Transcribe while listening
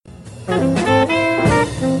Good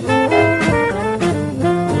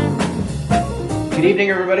evening,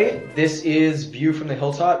 everybody. This is View from the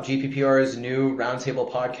Hilltop, GPPR's new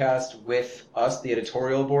roundtable podcast with us, the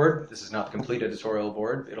editorial board. This is not the complete editorial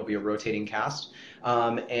board. It'll be a rotating cast.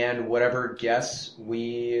 And whatever guests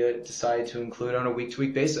we decide to include on a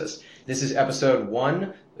week-to-week basis. This is episode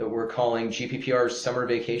 1 that we're calling GPPR's Summer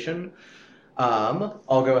Vacation.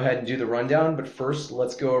 I'll go ahead and do the rundown, but first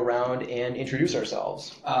let's go around and introduce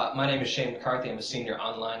ourselves. My name is Shane McCarthy. I'm a senior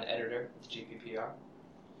online editor at GPPR.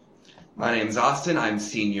 My name is Austin. I'm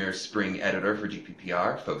senior spring editor for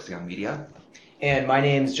GPPR, focusing on media. And my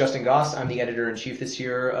name's Justin Goss. I'm the editor-in-chief this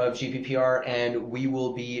year of GPPR, and we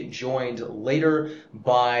will be joined later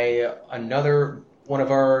by another one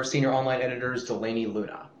of our senior online editors, Delaney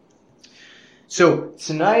Luna. So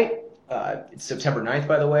tonight, it's September 9th,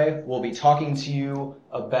 by the way, we'll be talking to you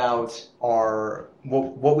about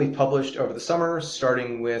what we've published over the summer,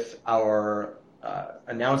 starting with our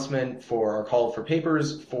announcement for our call for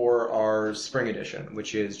papers for our spring edition,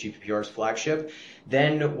 which is GPPR's flagship.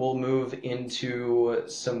 Then we'll move into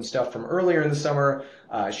some stuff from earlier in the summer.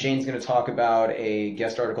 Shane's going to talk about a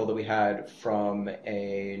guest article that we had from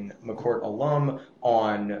a McCourt alum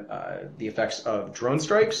on the effects of drone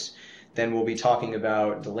strikes. Then we'll be talking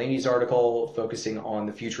about Delaney's article focusing on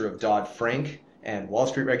the future of Dodd-Frank and Wall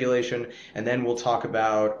Street regulation. And then we'll talk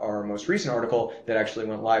about our most recent article that actually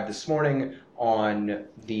went live this morning on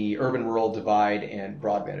the urban-rural divide and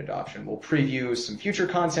broadband adoption. We'll preview some future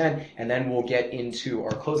content, and then we'll get into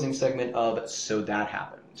our closing segment of So That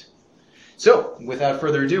Happened. So, without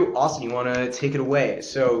further ado, Austin, you want to take it away.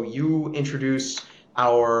 So you introduce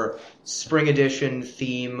our spring edition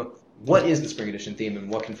theme. What is the spring edition theme, and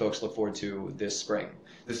what can folks look forward to this spring?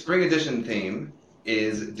 The spring edition theme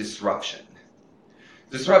is disruption.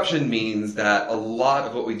 Disruption means that a lot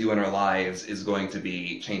of what we do in our lives is going to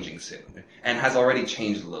be changing soon, and has already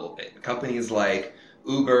changed a little bit. Companies like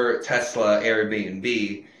Uber, Tesla,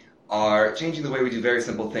 Airbnb are changing the way we do very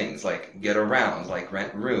simple things, like get around, like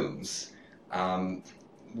rent rooms.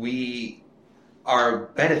 We are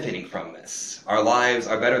benefiting from this. Our lives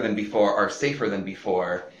are better than before, are safer than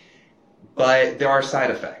before, but there are side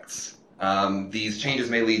effects. These changes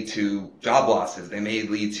may lead to job losses. They may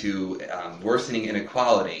lead to worsening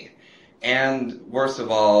inequality. And worst of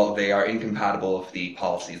all, they are incompatible with the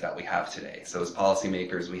policies that we have today. So as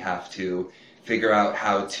policymakers, we have to figure out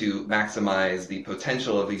how to maximize the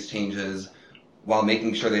potential of these changes while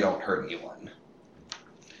making sure they don't hurt anyone.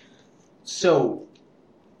 So,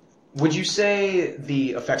 would you say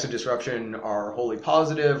the effects of disruption are wholly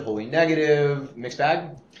positive, wholly negative, mixed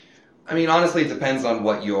bag? I mean, honestly, it depends on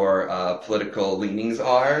what your political leanings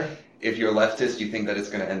are. If you're leftist, you think that it's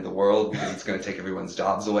going to end the world because it's going to take everyone's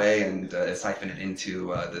jobs away and siphon it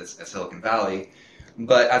into Silicon Valley.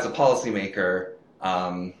 But as a policymaker,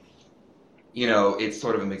 it's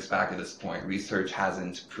sort of a mixed bag at this point. Research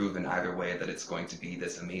hasn't proven either way that it's going to be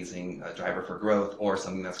this amazing driver for growth or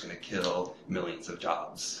something that's going to kill millions of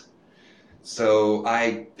jobs. So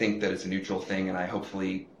I think that it's a neutral thing, and I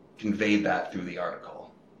hopefully conveyed that through the article.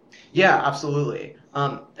 Yeah, absolutely.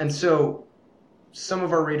 And so some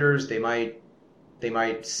of our readers, they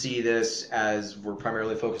might see this as we're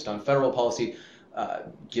primarily focused on federal policy,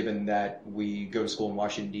 given that we go to school in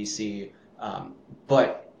Washington, D.C.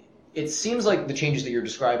 But it seems like the changes that you're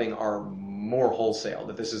describing are more wholesale,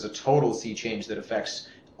 that this is a total sea change that affects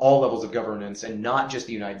all levels of governance and not just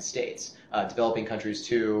the United States, developing countries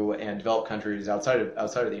too, and developed countries outside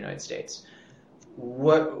of the United States.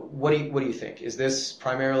 What do you think? Is this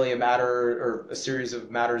primarily a matter or a series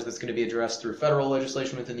of matters that's going to be addressed through federal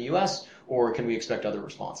legislation within the U.S., or can we expect other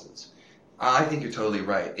responses? I think you're totally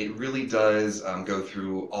right. It really does go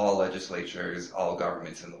through all legislatures, all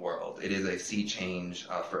governments in the world. It is a sea change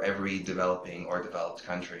for every developing or developed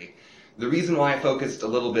country. The reason why I focused a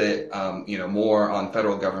little bit, more on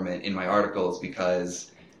federal government in my article is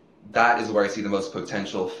because that is where I see the most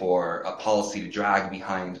potential for a policy to drag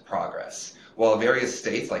behind progress. While various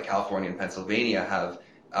states like California and Pennsylvania have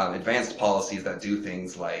advanced policies that do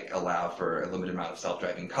things like allow for a limited amount of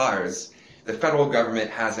self-driving cars, the federal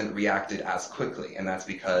government hasn't reacted as quickly, and that's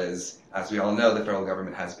because, as we all know, the federal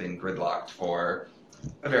government has been gridlocked for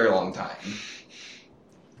a very long time.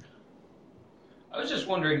 I was just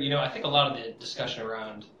wondering, I think a lot of the discussion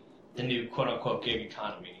around the new quote-unquote gig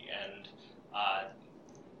economy and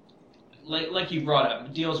like you brought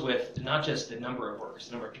up, deals with not just the number of workers,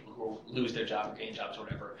 the number of people who lose their job or gain jobs or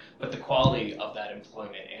whatever, but the quality of that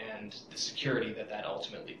employment and the security that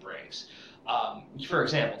ultimately brings. For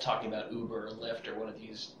example, talking about Uber or Lyft or one of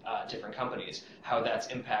these different companies, how that's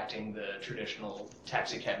impacting the traditional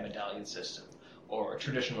taxi cab medallion system, or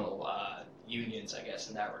traditional unions, I guess,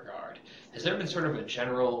 in that regard. Has there been sort of a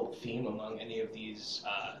general theme among any of these,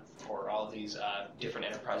 or all of these different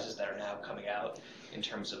enterprises that are now coming out in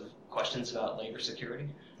terms of questions about labor security?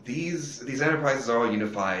 These enterprises are all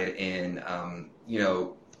unified in,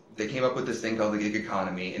 they came up with this thing called the gig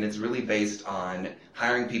economy, and it's really based on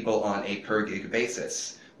hiring people on a per gig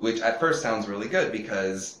basis, which at first sounds really good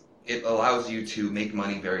because it allows you to make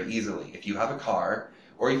money very easily. If you have a car,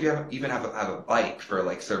 or if you even have a bike for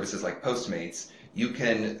like services like Postmates, you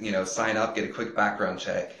can sign up, get a quick background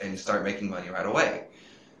check, and start making money right away.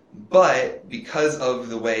 But because of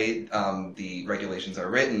the way the regulations are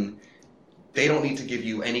written, they don't need to give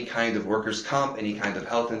you any kind of workers' comp, any kind of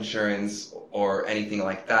health insurance, or anything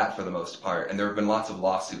like that for the most part. And there have been lots of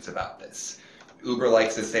lawsuits about this. Uber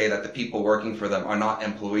likes to say that the people working for them are not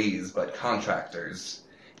employees, but contractors.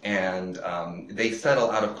 And they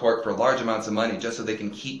settle out of court for large amounts of money just so they can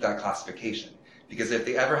keep that classification. Because if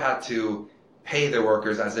they ever had to pay their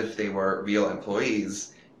workers as if they were real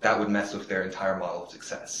employees, that would mess with their entire model of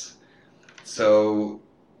success. So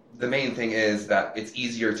the main thing is that it's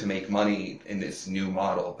easier to make money in this new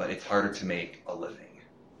model, but it's harder to make a living.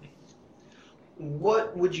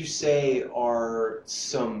 What would you say are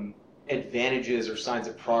some advantages or signs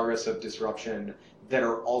of progress of disruption that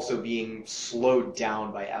are also being slowed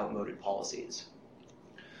down by outmoded policies?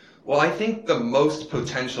 Well, I think the most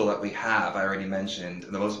potential that we have, I already mentioned,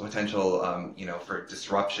 the most potential, for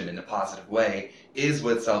disruption in a positive way is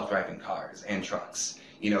with self-driving cars and trucks.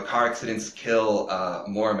 Car accidents kill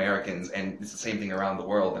more Americans, and it's the same thing around the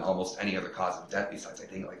world than almost any other cause of death besides, I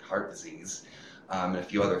think, like heart disease and a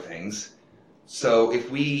few other things. So if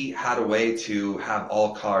we had a way to have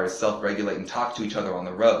all cars self-regulate and talk to each other on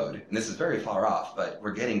the road, and this is very far off, but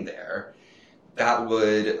we're getting there, that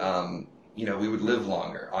would, we would live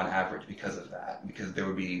longer on average because of that, because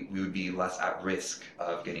we would be less at risk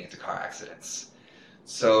of getting into car accidents.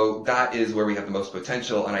 So that is where we have the most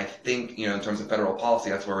potential, and I think, in terms of federal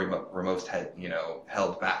policy, that's where we're most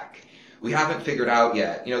held back. We haven't figured out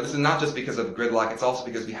yet, this is not just because of gridlock, it's also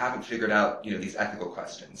because we haven't figured out, these ethical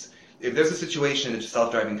questions. If there's a situation in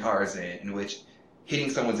self-driving cars in which hitting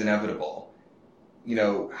someone's inevitable,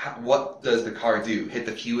 what does the car do? Hit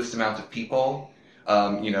the fewest amount of people?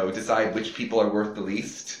 Decide which people are worth the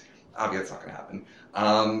least? Obviously, that's not going to happen.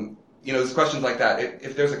 There's questions like that.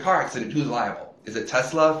 If there's a car accident, who's liable? Is it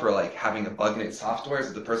Tesla for having a bug in its software? Is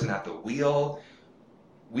it the person at the wheel?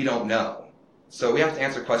 We don't know. So we have to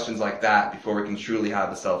answer questions like that before we can truly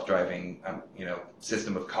have a self-driving,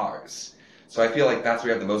 system of cars. So I feel like that's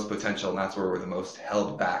where we have the most potential, and that's where we're the most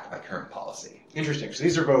held back by current policy. Interesting. So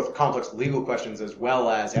these are both complex legal questions as well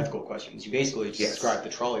as ethical questions. You basically just described the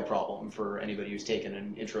trolley problem for anybody who's taken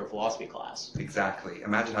an intro philosophy class. Exactly.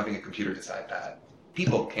 Imagine having a computer decide that.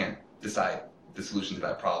 People can't decide the solution to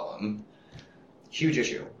that problem. Huge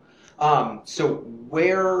issue. So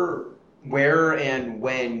where and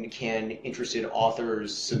when can interested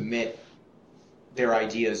authors submit their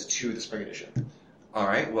ideas to the spring edition? All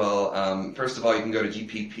right. Well, first of all, you can go to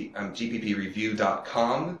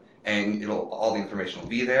gppreview.com, and all the information will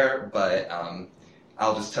be there. But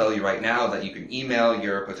I'll just tell you right now that you can email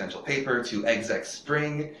your potential paper to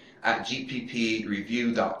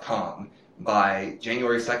execspring@gppreview.com by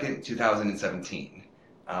January 2nd, 2017.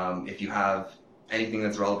 If you have anything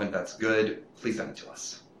that's relevant, that's good, please send it to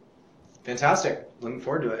us. Fantastic. Looking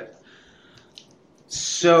forward to it.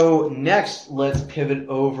 So next, let's pivot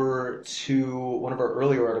over to one of our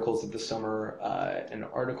earlier articles of the summer, an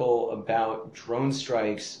article about drone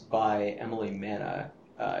strikes by Emily Manna.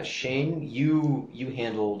 Shane, you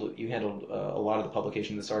handled a lot of the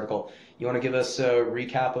publication of this article. You want to give us a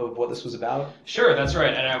recap of what this was about? Sure, that's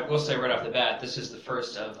right. And I will say right off the bat, this is the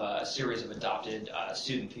first of a series of adopted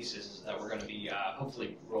student theses that we're going to be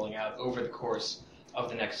hopefully rolling out over the course of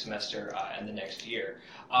the next semester and the next year.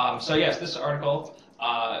 So yes, this article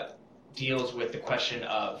deals with the question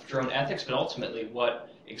of drone ethics, but ultimately what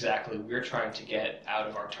exactly we're trying to get out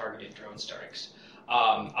of our targeted drone strikes.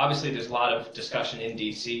 Obviously, there's a lot of discussion in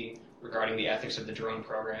DC regarding the ethics of the drone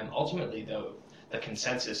program. Ultimately, though, the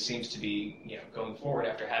consensus seems to be, going forward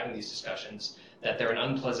after having these discussions, that they're an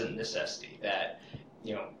unpleasant necessity, that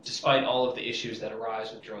despite all of the issues that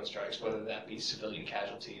arise with drone strikes, whether that be civilian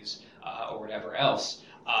casualties or whatever else,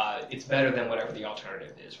 it's better than whatever the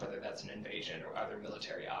alternative is, whether that's an invasion or other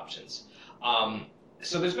military options.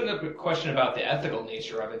 So there's been a question about the ethical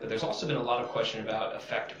nature of it, but there's also been a lot of question about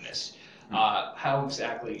effectiveness. How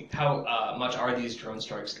much are these drone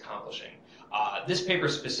strikes accomplishing? This paper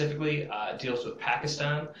specifically deals with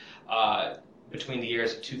Pakistan between the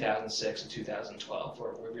years of 2006 and 2012,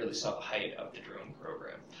 where we really saw the height of the drone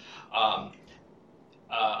program.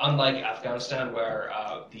 unlike Afghanistan, where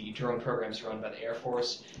the drone program is run by the Air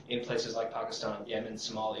Force, in places like Pakistan, Yemen,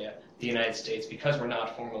 Somalia, the United States, because we're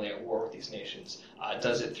not formally at war with these nations,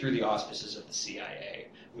 does it through the auspices of the CIA,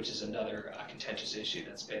 which is another contentious issue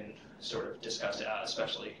that's been sort of discussed,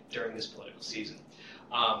 especially during this political season.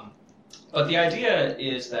 But the idea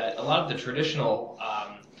is that a lot of the traditional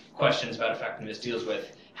questions about effectiveness deals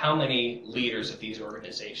with how many leaders of these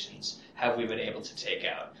organizations have we been able to take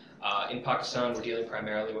out. In Pakistan, we're dealing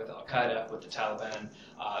primarily with Al-Qaeda, with the Taliban.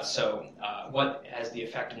 So what has the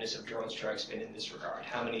effectiveness of drone strikes been in this regard?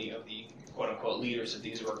 How many of the quote-unquote leaders of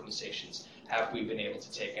these organizations have we been able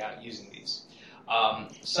to take out using these?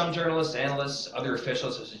 Some journalists, analysts, other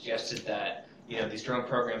officials have suggested that these drone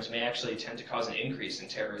programs may actually tend to cause an increase in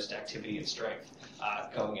terrorist activity and strength,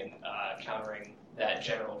 going and countering that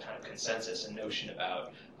general kind of consensus and notion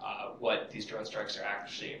about what these drone strikes are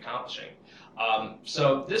actually accomplishing.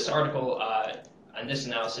 So this article and this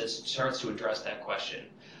analysis starts to address that question.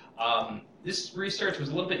 This research was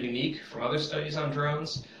a little bit unique from other studies on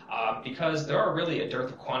drones because there are really a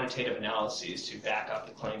dearth of quantitative analyses to back up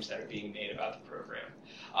the claims that are being made about the program.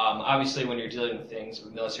 Obviously, when you're dealing with things of a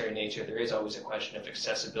military nature, there is always a question of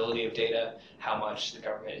accessibility of data, how much the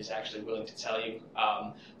government is actually willing to tell you.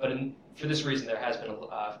 But for this reason, there has been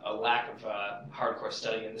a lack of hardcore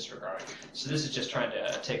study in this regard. So this is just trying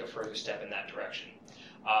to take a further step in that direction.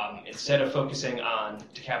 Instead of focusing on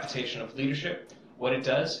decapitation of leadership, what it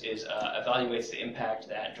does is evaluates the impact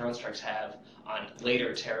that drone strikes have on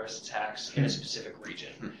later terrorist attacks in a specific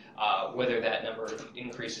region, whether that number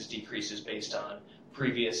increases, decreases based on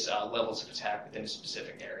previous levels of attack within a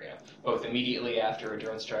specific area, both immediately after a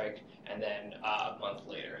drone strike and then a month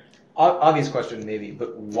later. Obvious question maybe,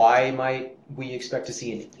 but why might we expect to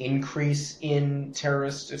see an increase in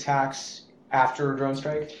terrorist attacks after a drone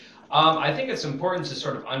strike? I think it's important to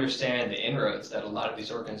sort of understand the inroads that a lot of these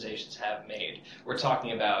organizations have made. We're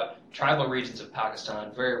talking about tribal regions of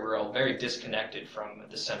Pakistan, very rural, very disconnected from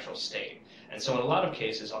the central state. And so in a lot of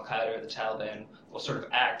cases, Al-Qaeda or the Taliban will sort of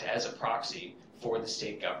act as a proxy for the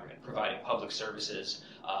state government, providing public services,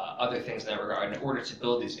 other things in that regard, in order to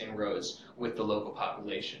build these inroads with the local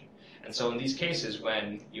population. And so in these cases,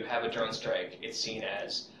 when you have a drone strike, it's seen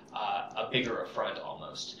as a bigger affront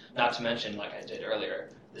almost. Not to mention, like I did earlier,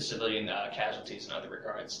 the civilian casualties in other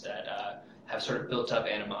regards that have sort of built up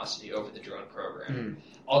animosity over the drone program.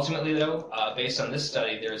 Ultimately, though, based on this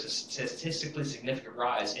study, there is a statistically significant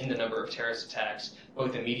rise in the number of terrorist attacks,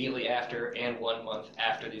 both immediately after and 1 month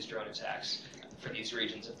after these drone attacks for these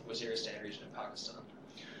regions of the Waziristan region of Pakistan.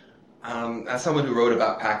 As someone who wrote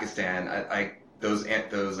about Pakistan,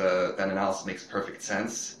 that analysis makes perfect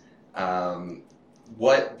sense.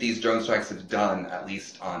 What these drone strikes have done, at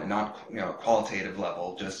least on a not qualitative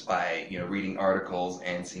level, just by reading articles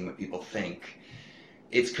and seeing what people think,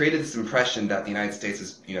 it's created this impression that the United States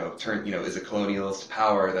is is a colonialist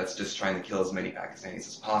power that's just trying to kill as many Pakistanis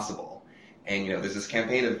as possible. And there's this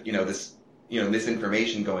campaign of this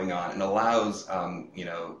misinformation going on, and allows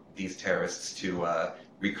these terrorists to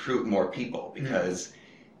recruit more people because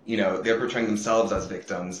they're portraying themselves as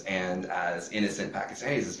victims and as innocent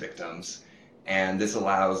Pakistanis as victims. And this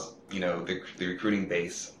allows, the recruiting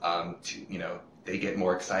base to, they get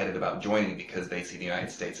more excited about joining because they see the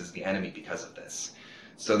United States as the enemy because of this.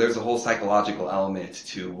 So there's a whole psychological element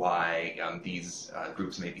to why these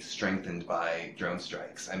groups may be strengthened by drone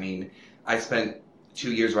strikes. I mean, I spent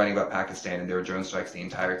 2 years writing about Pakistan, and there were drone strikes the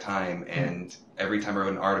entire time. And every time I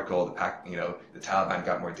wrote an article, the Taliban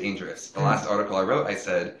got more dangerous. The last article I wrote, I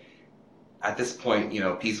said, at this point,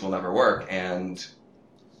 peace will never work. And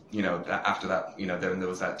after that, then there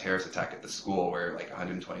was that terrorist attack at the school where like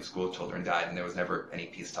 120 school children died, and there was never any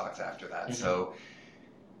peace talks after that. So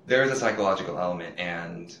there is a psychological element,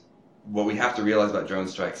 and what we have to realize about drone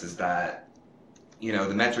strikes is that,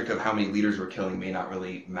 the metric of how many leaders we're killing may not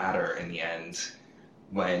really matter in the end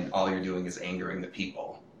when all you're doing is angering the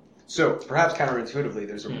people. So perhaps counterintuitively,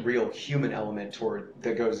 there's a real human element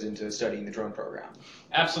that goes into studying the drone program.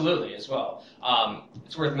 Absolutely, as well.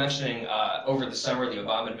 It's worth mentioning, over the summer, the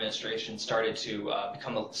Obama administration started to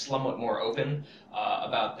become somewhat more open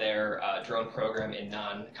about their drone program in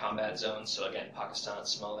non-combat zones. So again, Pakistan,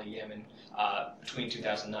 Somalia, Yemen, between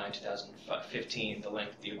 2009 and 2015, the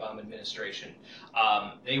length of the Obama administration.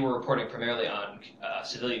 They were reporting primarily on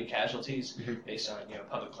civilian casualties based on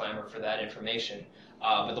public clamor for that information.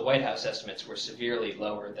 But the White House estimates were severely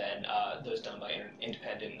lower than those done by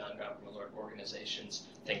independent, non-governmental organizations,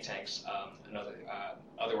 think tanks, and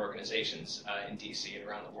other organizations in D.C. and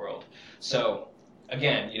around the world. So,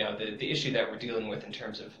 again, the issue that we're dealing with in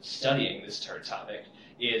terms of studying this topic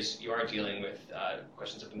is you are dealing with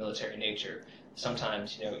questions of a military nature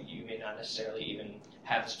sometimes, you may not necessarily even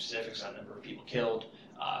have the specifics on number of people killed,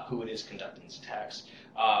 who it is conducting these attacks.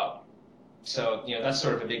 So that's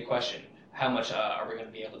sort of a big question. How much are we going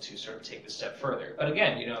to be able to sort of take this step further? But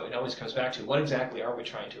again, it always comes back to what exactly are we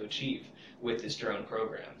trying to achieve with this drone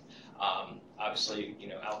program? Obviously,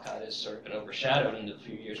 Al-Qaeda has sort of been overshadowed in a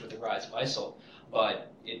few years with the rise of ISIL,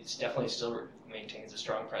 but it's definitely still maintains a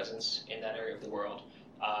strong presence in that area of the world.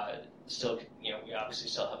 Still, we obviously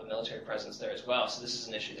still have a military presence there as well. So this is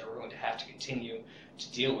an issue that we're going to have to continue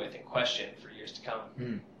to deal with and question for years to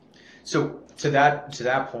come. So to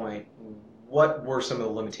that point, what were some of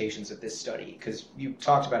the limitations of this study? Because you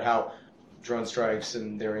talked about how drone strikes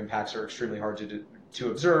and their impacts are extremely hard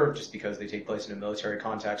to observe just because they take place in a military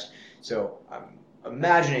context. So I'm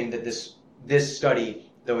imagining that this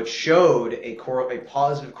study, though it showed a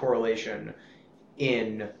positive correlation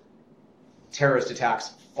in terrorist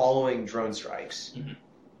attacks following drone strikes,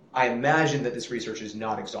 I imagine that this research is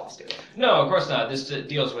not exhaustive. No, of course not. This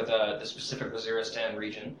deals with the specific Waziristan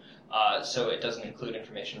region, so it doesn't include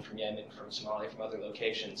information from Yemen, from Somalia, from other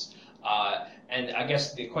locations. And I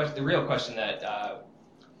guess the real question that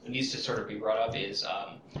needs to sort of be brought up is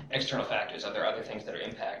external factors. Are there other things that are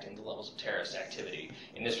impacting the levels of terrorist activity?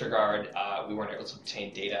 In this regard, we weren't able to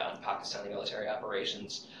obtain data on Pakistani military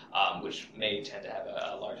operations, which may tend to have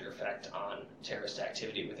a larger effect on terrorist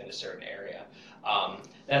activity within a certain area.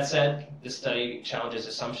 That said, this study challenges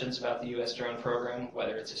assumptions about the U.S. drone program,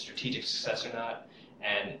 whether it's a strategic success or not,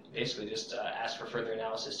 and basically just asks for further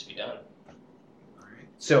analysis to be done.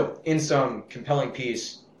 So, in some compelling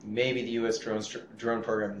piece, maybe the U.S. drone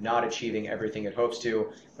program not achieving everything it hopes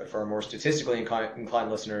to, but for our more statistically inclined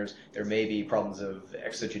listeners, there may be problems of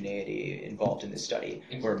exogeneity involved in this study,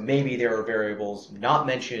 where maybe there are variables not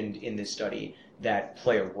mentioned in this study that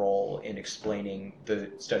play a role in explaining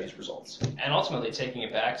the study's results. And ultimately, taking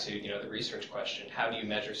it back to the research question, how do you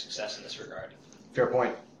measure success in this regard? Fair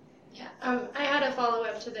point. Yeah, I had a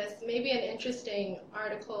follow-up to this. Maybe an interesting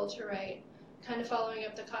article to write, kind of following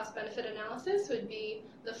up the cost-benefit analysis, would be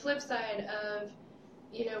the flip side of,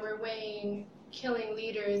 we're weighing killing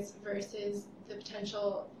leaders versus the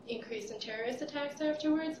potential increase in terrorist attacks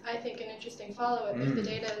afterwards. I think an interesting follow-up, if the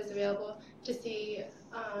data is available, to see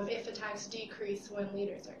if attacks decrease when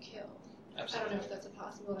leaders are killed. Absolutely. I don't know if that's a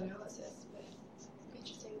possible analysis, but it's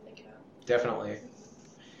interesting to think about. Definitely.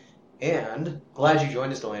 And glad you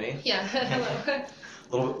joined us, Delaney. Yeah, hello.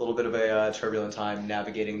 Little bit of a turbulent time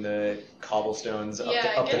navigating the cobblestones up the hill.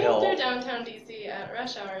 Yeah, getting through downtown DC at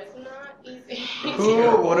rush hour is not easy.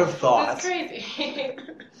 Who would have thought? It's crazy.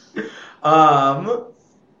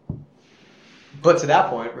 But to that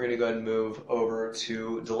point, we're going to go ahead and move over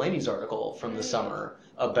to Delaney's article from the summer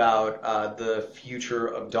about the future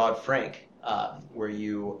of Dodd-Frank, where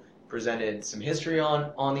you presented some history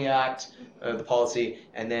on the act, the policy,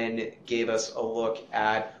 and then gave us a look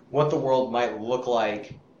at what the world might look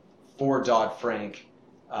like for Dodd-Frank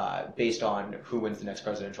based on who wins the next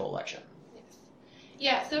presidential election. Yes.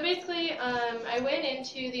 Yeah, so basically I went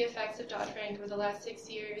into the effects of Dodd-Frank over the last 6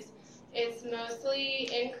 years. It's mostly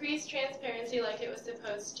increased transparency like it was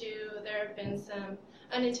supposed to. There have been some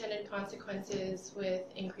unintended consequences with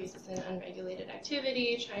increases in unregulated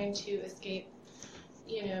activity, trying to escape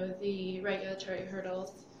the regulatory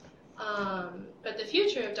hurdles. But the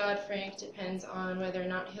future of Dodd-Frank depends on whether or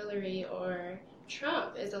not Hillary or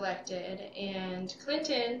Trump is elected. And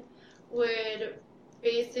Clinton would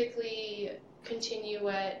basically continue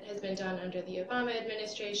what has been done under the Obama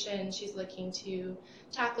administration. She's looking to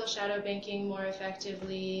tackle shadow banking more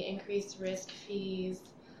effectively, increase risk fees.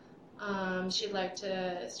 She'd like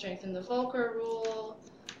to strengthen the Volcker rule,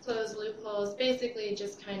 close loopholes, basically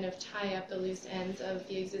just kind of tie up the loose ends of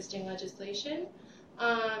the existing legislation.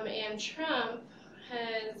 And Trump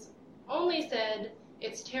has only said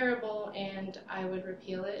it's terrible and I would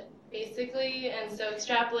repeal it, basically. And so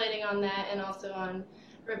extrapolating on that and also on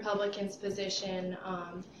Republicans' position,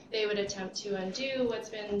 they would attempt to undo what's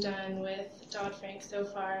been done with Dodd-Frank so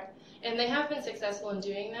far. And they have been successful in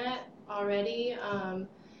doing that already.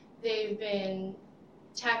 They've been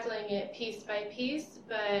tackling it piece by piece,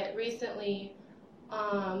 but recently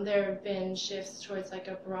there have been shifts towards like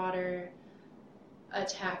a broader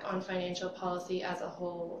attack on financial policy as a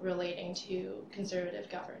whole relating to conservative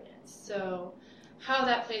governance. So how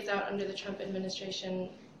that plays out under the Trump administration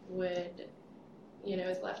would,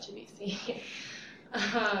 is left to be seen.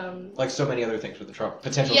 Like so many other things with the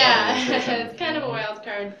potential Trump administration. Yeah, it's kind of a wild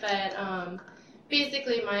card, but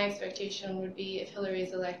basically my expectation would be if Hillary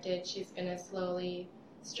is elected, she's going to slowly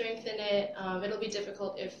strengthen it. It'll be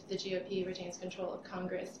difficult if the GOP retains control of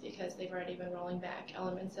Congress because they've already been rolling back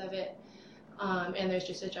elements of it. And there's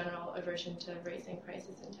just a general aversion to raising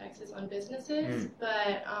prices and taxes on businesses.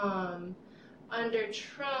 But under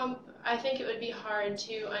Trump, I think it would be hard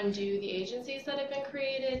to undo the agencies that have been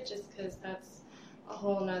created, just because that's a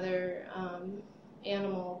whole nother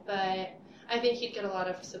animal. But I think he'd get a lot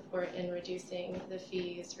of support in reducing the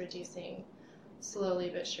fees, reducing slowly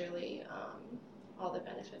but surely all the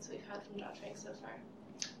benefits we've had from Dodd-Frank so far.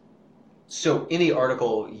 So in the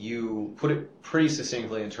article, you put it pretty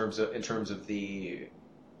succinctly in terms of the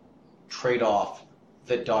trade-off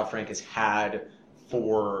that Dodd-Frank has had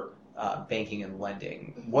for banking and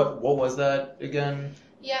lending. What was that again?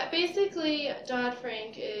 Yeah, basically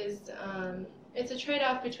Dodd-Frank is it's a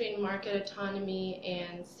trade-off between market autonomy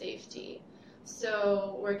and safety.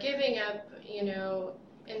 So we're giving up,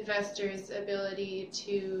 investors' ability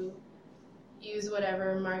to use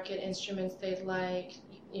whatever market instruments they'd like,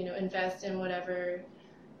 invest in whatever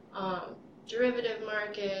derivative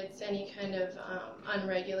markets, any kind of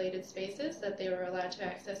unregulated spaces that they were allowed to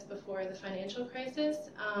access before the financial crisis.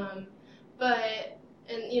 But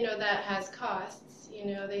that has costs.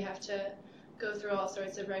 They have to go through all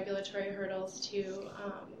sorts of regulatory hurdles to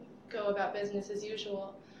go about business as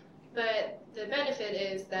usual. But the benefit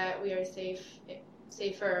is that we are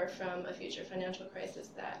safer from a future financial crisis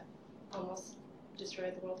that almost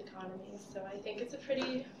destroyed the world economy. So I think it's a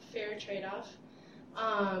pretty fair trade-off.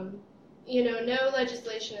 No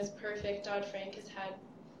legislation is perfect. Dodd-Frank has had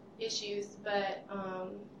issues, but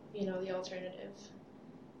the alternative,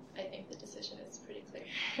 I think the decision is pretty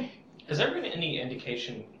clear. Has there been any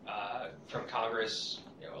indication from Congress,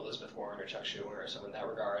 Elizabeth Warren or Chuck Schumer or someone in that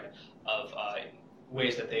regard, of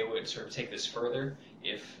ways that they would sort of take this further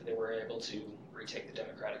if they were able to retake the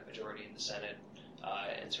Democratic majority in the Senate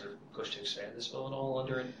and sort of push to expand this bill at all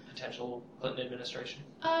under a potential Clinton administration?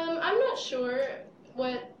 I'm not sure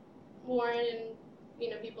what Warren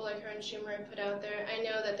and people like her and Schumer have put out there. I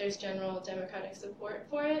know that there's general Democratic support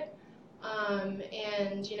for it.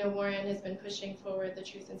 And Warren has been pushing forward the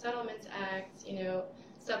Truth in Settlements Act,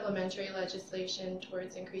 supplementary legislation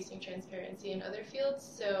towards increasing transparency in other fields.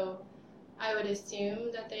 So I would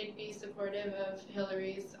assume that they'd be supportive of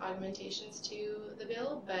Hillary's augmentations to the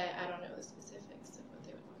bill, but I don't know the specifics of what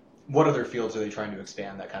they would want. What other fields are they trying to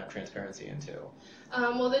expand that kind of transparency into?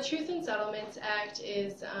 Well, the Truth in Settlements Act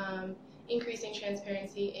is increasing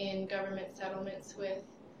transparency in government settlements with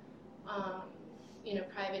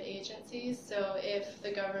private agencies. So if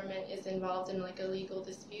the government is involved in like a legal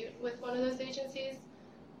dispute with one of those agencies,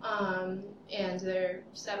 and they're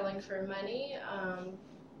settling for money,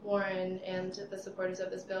 Warren and the supporters of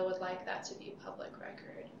this bill would like that to be public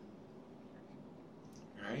record.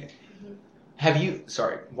 All right. Have you?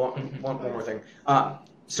 Sorry, one more thing.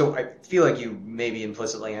 So I feel like you maybe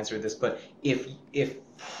implicitly answered this, but if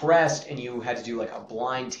pressed and you had to do like a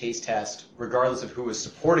blind taste test, regardless of who was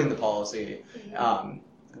supporting the policy,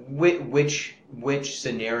 which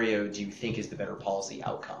scenario do you think is the better policy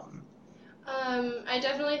outcome? I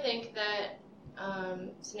definitely think that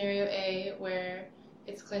scenario A, where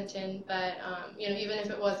it's Clinton, but even if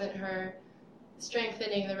it wasn't her,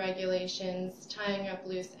 strengthening the regulations, tying up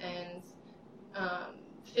loose ends,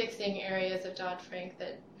 fixing areas of Dodd-Frank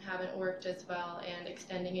that haven't worked as well, and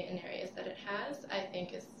extending it in areas that it has, I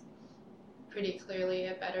think is pretty clearly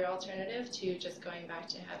a better alternative to just going back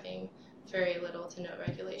to having very little to no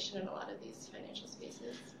regulation in a lot of these financial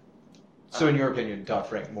spaces. So in your opinion,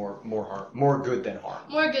 Dodd-Frank more good than harm?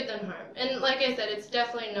 More good than harm. And like I said, it's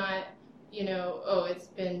definitely not, it's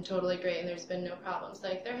been totally great and there's been no problems.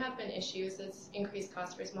 Like, there have been issues, it's increased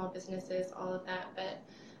costs for small businesses, all of that, but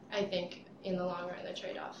I think in the long run the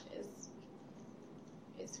trade-off is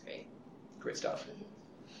great. Great stuff.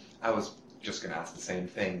 I was just going to ask the same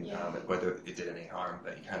thing, whether it did any harm,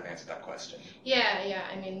 but you kind of answered that question. Yeah,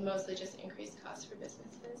 I mean, mostly just increased costs for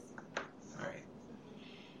businesses. All right.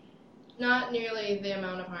 Not nearly the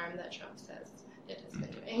amount of harm that Trump says it has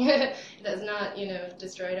been doing. It has not,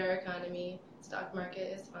 destroyed our economy. Stock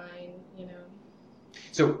market is fine,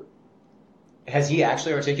 So, has he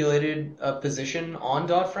actually articulated a position on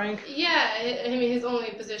Dodd-Frank? Yeah, I mean, his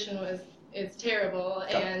only position was, it's terrible,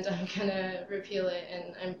 and I'm going to repeal it,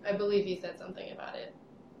 and I believe he said something about it,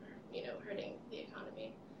 hurting the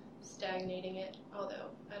economy, stagnating it,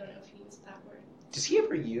 although I don't know if he used that word. Does he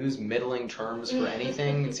ever use middling terms for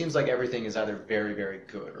anything? It seems like everything is either very, very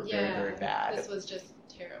good or very, very bad. This was just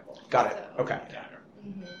terrible. Got it. Okay. Yeah.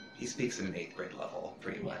 He speaks at an 8th grade level,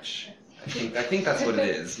 pretty much. I think that's what it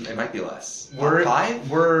is. It might be less. We're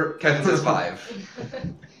 5? Kevin says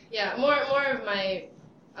 5. Yeah, more of my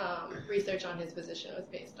research on his position was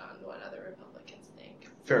based on what other Republicans think.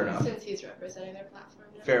 Fair enough. Since he's representing their platform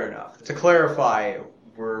now. Fair enough. To clarify,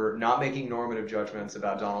 we're not making normative judgments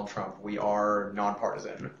about Donald Trump. We are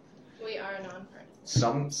nonpartisan. We are nonpartisan.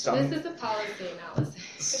 Some This is a policy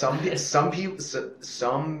analysis.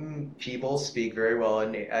 some people speak very well at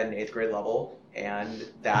an 8th grade level, and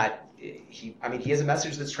that he has a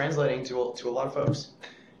message that's translating to a lot of folks.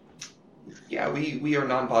 Yeah, we are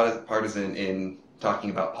nonpartisan in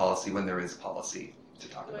talking about policy when there is policy to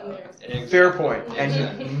talk about. Fair point.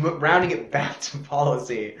 And rounding it back to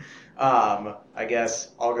policy, I guess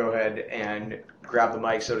I'll go ahead and grab the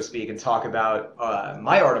mic, so to speak, and talk about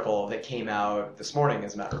my article that came out this morning,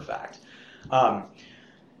 as a matter of fact.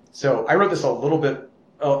 So I wrote this a little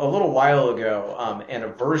while ago, and a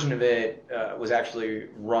version of it was actually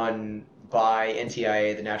run by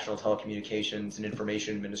NTIA, the National Telecommunications and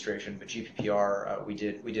Information Administration, but GPPR, we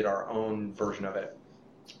did our own version of it,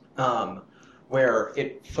 where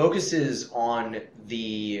it focuses on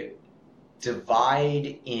the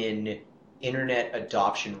divide in internet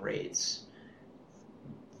adoption rates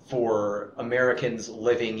for Americans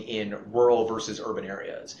living in rural versus urban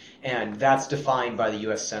areas. And that's defined by the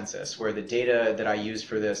U.S. Census, where the data that I used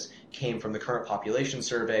for this came from the current population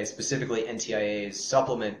survey, specifically NTIA's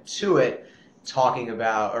supplement to it, talking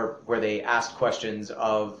about, or where they asked questions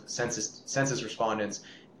of census respondents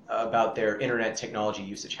about their internet technology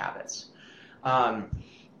usage habits. So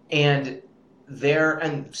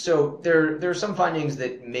there are some findings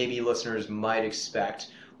that maybe listeners might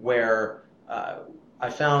expect, where I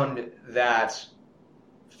found that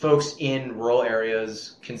folks in rural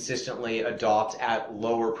areas consistently adopt at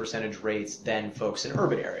lower percentage rates than folks in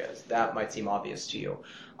urban areas. That might seem obvious to you.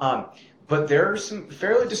 But there are some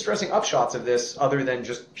fairly distressing upshots of this, other than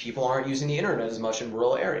just people aren't using the internet as much in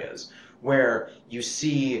rural areas, where you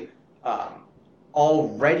see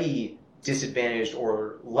already disadvantaged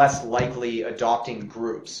or less likely adopting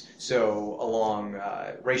groups. So along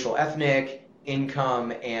racial, ethnic,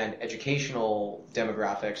 income, and educational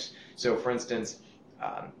demographics. So for instance,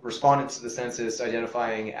 respondents to the census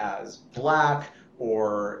identifying as Black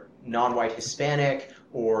or non-white Hispanic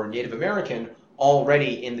or Native American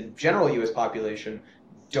already in the general U.S. population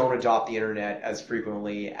don't adopt the internet as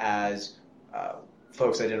frequently as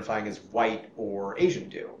folks identifying as white or Asian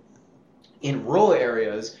do. In rural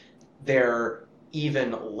areas, they're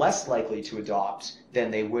even less likely to adopt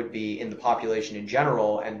than they would be in the population in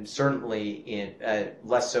general, and certainly in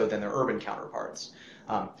less so than their urban counterparts.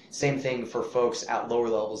 Same thing for folks at lower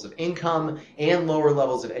levels of income and lower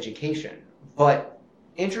levels of education. But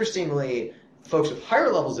interestingly, folks with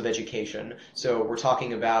higher levels of education, so we're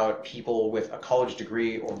talking about people with a college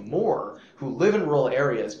degree or more who live in rural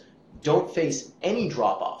areas, don't face any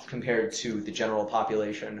drop-off compared to the general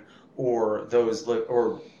population or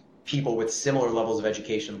or people with similar levels of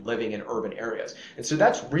education living in urban areas. And so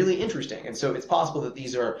that's really interesting. And so it's possible that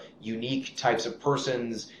these are unique types of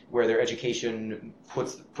persons where their education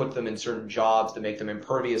put them in certain jobs that make them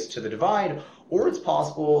impervious to the divide, or it's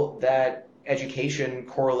possible that education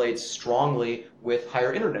correlates strongly with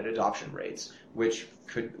higher internet adoption rates, which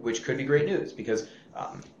could be great news, because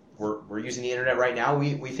we're using the internet right now.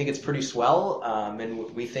 We think it's pretty swell,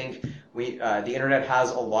 and we think the internet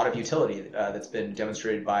has a lot of utility that's been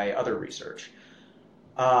demonstrated by other research.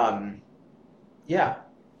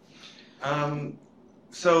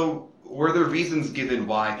 So were there reasons given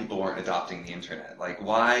why people weren't adopting the internet? Like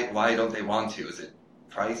why don't they want to? Is it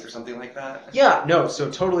price or something like that? Yeah, no.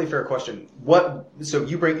 So totally fair question. So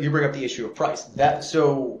you bring up the issue of price.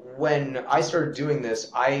 So when I started doing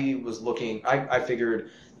this, I was looking. I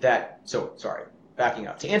figured that. So sorry. Backing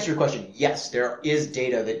up. To answer your question, yes, there is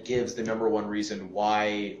data that gives the number one reason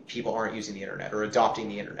why people aren't using the internet or adopting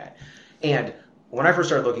the internet. And when I first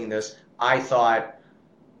started looking at this, I thought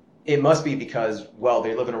it must be because, well,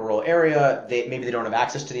 they live in a rural area, maybe they don't have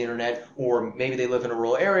access to the internet, or maybe they live in a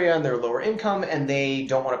rural area and they're lower income and they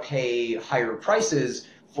don't want to pay higher prices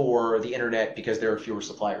for the internet because there are fewer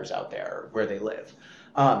suppliers out there where they live.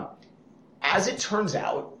 As it turns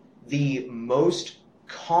out, the most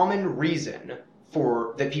common reason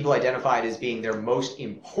that people identified as being their most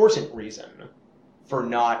important reason for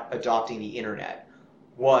not adopting the internet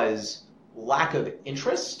was lack of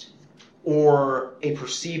interest or a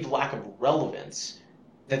perceived lack of relevance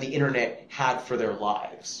that the internet had for their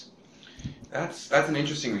lives. That's an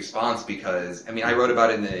interesting response, because I wrote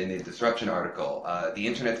about it in the disruption article. The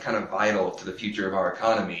internet's kind of vital to the future of our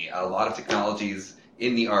economy. A lot of technologies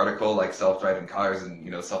in the article, like self-driving cars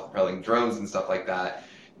and self-propelling drones and stuff like that,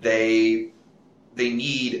 they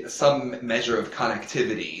need some measure of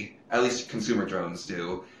connectivity, at least consumer drones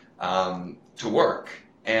do, to work.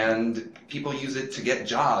 And people use it to get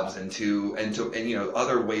jobs and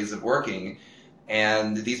other ways of working.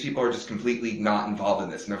 And these people are just completely not involved in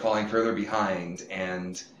this, and they're falling further behind,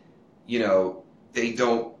 and, you know, they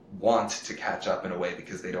don't want to catch up in a way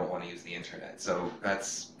because they don't want to use the internet. So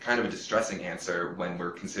that's kind of a distressing answer when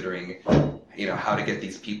we're considering, you know, how to get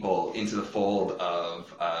these people into the fold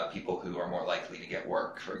of people who are more likely to get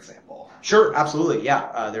work, for example. Sure, absolutely,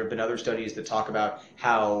 yeah. There have been other studies that talk about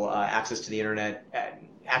how access to the internet,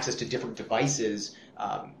 access to different devices,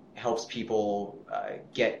 helps people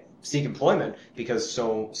seek employment, because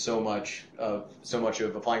so much of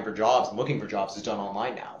applying for jobs and looking for jobs is done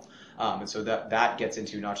online now. And so that gets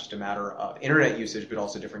into not just a matter of internet usage, but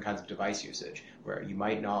also different kinds of device usage, where you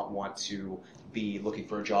might not want to be looking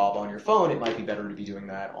for a job on your phone. It might be better to be doing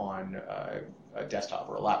that on a desktop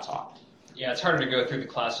or a laptop. Yeah, it's harder to go through the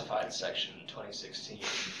classified section in 2016.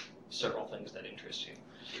 Several things that interest you.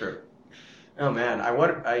 Sure. Oh man,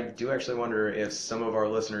 I do actually wonder if some of our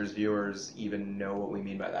listeners, viewers, even know what we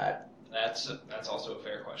mean by that. That's also a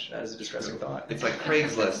fair question. That is a distressing thought. It's like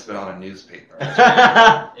Craigslist, but on a newspaper.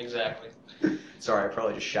 Exactly. Sorry, I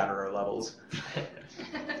probably just shattered our levels.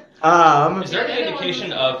 Is there any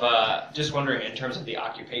indication of, just wondering, in terms of the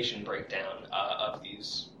occupation breakdown of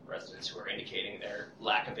these residents who are indicating their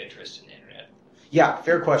lack of interest in the internet? Yeah,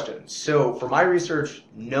 fair question. So for my research,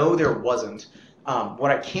 no, there wasn't.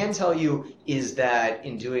 What I can tell you is that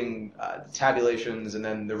in doing tabulations and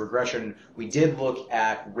then the regression, we did look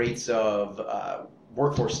at rates of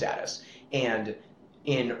workforce status. And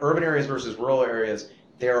in urban areas versus rural areas,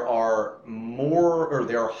 there's a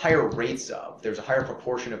higher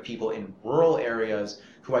proportion of people in rural areas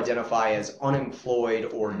who identify as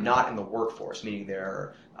unemployed or not in the workforce, meaning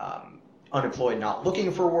they're unemployed, not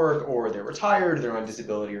looking for work, or they're retired, they're on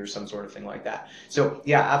disability, or some sort of thing like that. So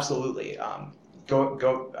yeah, absolutely.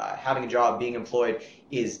 Having a job, being employed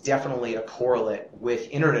is definitely a correlate with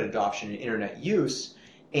internet adoption and internet use.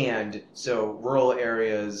 And so rural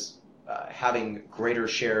areas having greater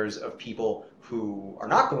shares of people who are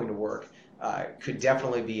not going to work could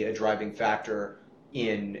definitely be a driving factor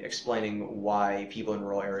in explaining why people in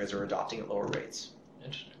rural areas are adopting at lower rates.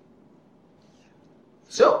 Interesting.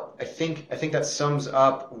 So I think that sums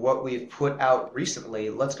up what we've put out recently.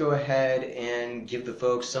 Let's go ahead and give the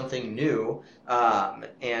folks something new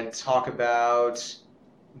and talk about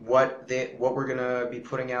what we're going to be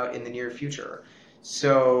putting out in the near future.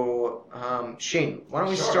 So Shane, why don't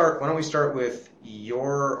we start with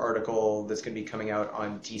your article that's going to be coming out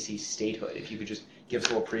on DC statehood? If you could just give us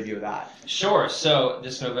a little preview of that. Sure. So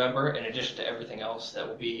this November, in addition to everything else that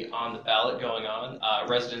will be on the ballot going on,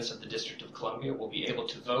 residents of the District of Columbia will be able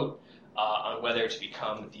to vote on whether to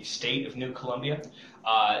become the state of New Columbia.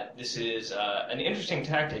 This is an interesting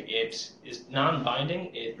tactic. It is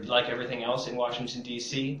non-binding. Like everything else in Washington,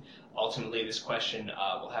 D.C., ultimately this question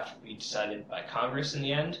will have to be decided by Congress in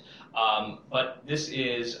the end. But this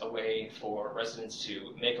is a way for residents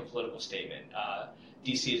to make a political statement.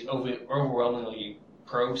 D.C. is overwhelmingly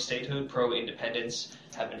pro-statehood, pro-independence,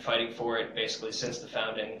 have been fighting for it basically since the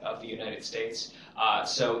founding of the United States.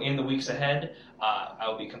 So in the weeks ahead, I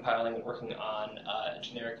will be compiling and working on a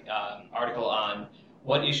generic article on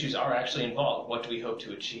what issues are actually involved, what do we hope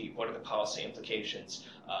to achieve, what are the policy implications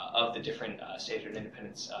of the different statehood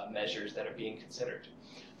independence measures that are being considered.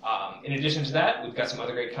 In addition to that, we've got some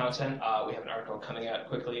other great content. We have an article coming out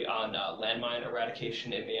quickly on landmine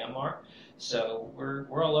eradication in Myanmar. So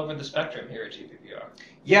we're all over the spectrum here at GPPR.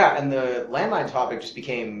 Yeah, and the landmine topic just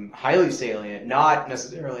became highly salient, not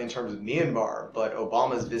necessarily in terms of Myanmar, but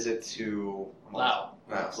Obama's visit to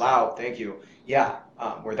Laos. Laos, thank you. Yeah,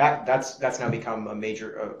 where that's now become a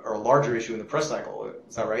major or a larger issue in the press cycle.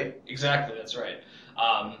 Is that right? Exactly, that's right.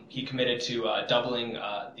 He committed to doubling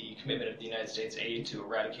the commitment of the United States aid to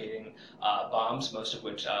eradicating bombs, most of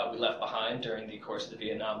which we left behind during the course of the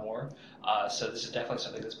Vietnam War. So this is definitely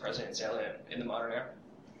something that's present and salient in the modern era.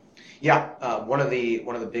 Yeah, one of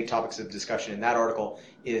the big topics of discussion in that article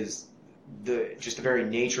is the very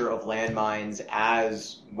nature of landmines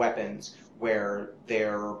as weapons, where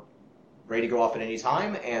they're ready to go off at any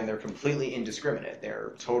time, and they're completely indiscriminate.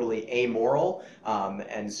 They're totally amoral,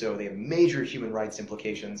 and so they have major human rights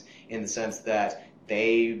implications in the sense that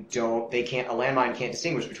a landmine can't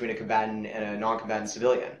distinguish between a combatant and a non-combatant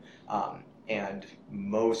civilian. And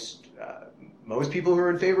most people who are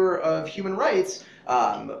in favor of human rights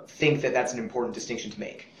think that that's an important distinction to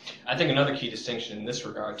make. I think another key distinction in this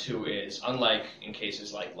regard, too, is unlike in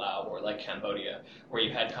cases like Laos or like Cambodia, where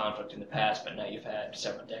you've had conflict in the past, but now you've had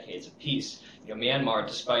several decades of peace. Myanmar,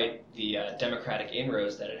 despite the democratic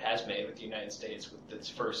inroads that it has made with the United States with its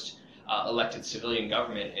first elected civilian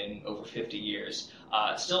government in over 50 years,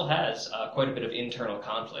 still has quite a bit of internal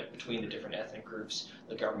conflict between the different ethnic groups,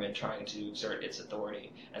 the government trying to exert its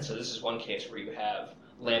authority. And so this is one case where you have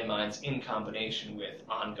landmines in combination with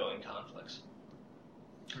ongoing conflicts.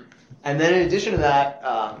 And then in addition to that,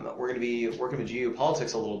 we're going to be working with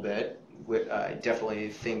geopolitics a little bit. I definitely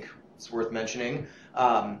think it's worth mentioning.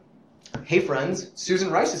 Hey friends,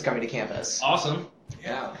 Susan Rice is coming to campus. Awesome.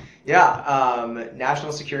 Yeah. Yeah,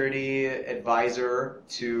 National Security Advisor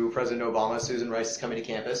to President Obama, Susan Rice is coming to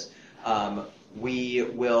campus. We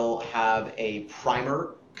will have a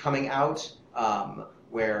primer coming out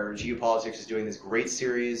where Geopolitics is doing this great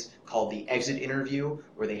series called The Exit Interview,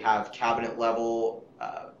 where they have cabinet level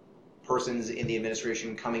persons in the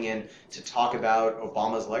administration coming in to talk about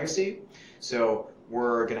Obama's legacy. So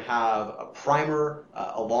we're going to have a primer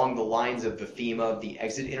along the lines of the theme of the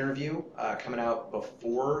exit interview coming out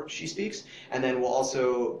before she speaks. And then we'll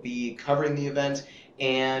also be covering the event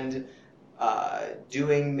and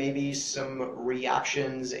doing maybe some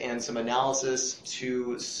reactions and some analysis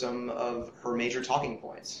to some of her major talking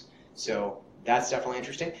points. So that's definitely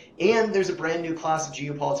interesting. And there's a brand new class of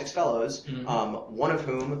geopolitics fellows, one of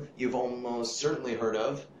whom you've almost certainly heard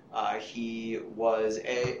of. He was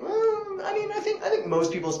I think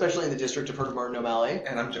most people, especially in the district, have heard of Martin O'Malley.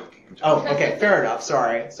 And I'm joking. Oh, okay, fair enough.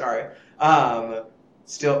 Sorry.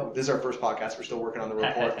 Still, this is our first podcast. We're still working on the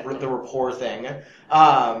rapport thing.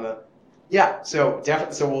 Yeah. So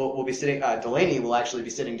definitely. So we'll be sitting. Delaney will actually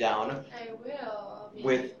be sitting down. I will. I'll be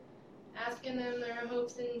with asking them their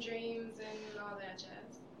hopes and dreams and all that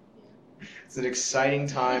jazz. Yeah. It's an exciting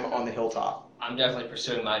time on the Hilltop. I'm definitely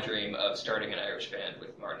pursuing my dream of starting an Irish band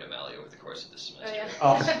with Martin O'Malley over the course of this semester.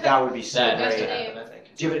 Oh, yeah. Oh, that would be so That has great. to happen, I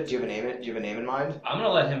think. Do you have a name? Do you have a name in mind? I'm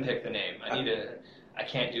gonna let him pick the name. I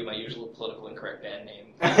can't do my usual political incorrect band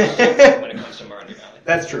name when it comes to Martin O'Malley.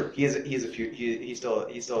 That's true. He still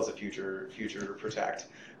has a future to protect.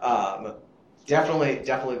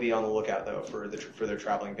 Definitely be on the lookout though for their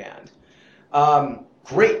traveling band.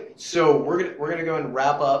 Great. So we're gonna go and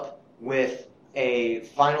wrap up with a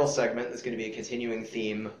final segment that's going to be a continuing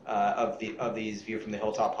theme of these View from the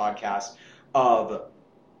Hilltop podcasts of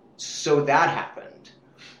so that happened.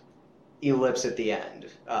 Ellipse at the end.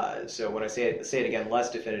 So when I say it again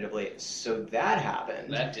less definitively, so that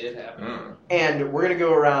happened. That did happen. And we're going to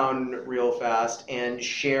go around real fast and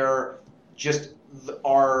share just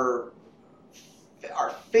our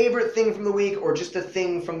favorite thing from the week, or just the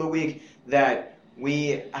thing from the week that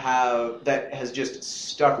has just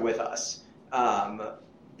stuck with us.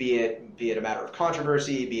 Be it a matter of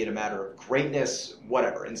controversy, be it a matter of greatness,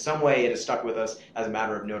 whatever. In some way, it has stuck with us as a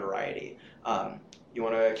matter of notoriety. You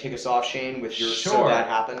want to kick us off, Shane, with your Sure. So That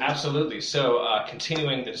Happened? Absolutely. So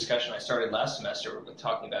continuing the discussion I started last semester with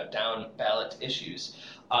talking about down ballot issues,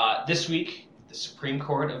 this week the Supreme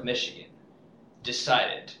Court of Michigan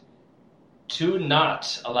decided to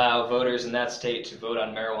not allow voters in that state to vote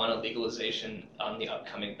on marijuana legalization on the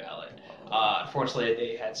upcoming ballot. Unfortunately,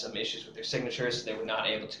 they had some issues with their signatures, so they were not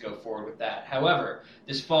able to go forward with that. However,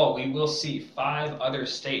 this fall we will see 5 other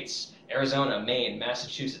states, Arizona, Maine,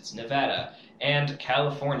 Massachusetts, Nevada, and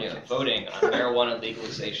California, voting on marijuana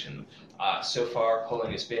legalization. So far,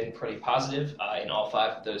 polling has been pretty positive in all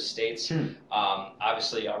 5 of those states.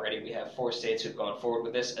 Obviously, already we have 4 states who have gone forward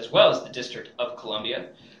with this, as well as the District of Columbia.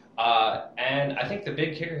 And I think the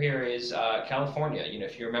big kicker here is California.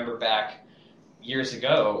 If you remember back years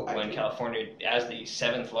ago when California, as the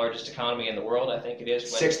 7th largest economy in the world, I think it is.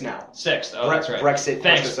 6th now. 6th. Oh, that's right. Brexit.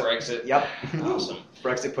 Thanks, Brexit. Yep. Awesome.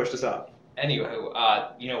 Brexit pushed us up. Anywho,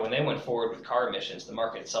 when they went forward with car emissions, the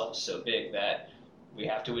market itself is so big that we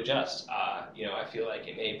have to adjust. I feel like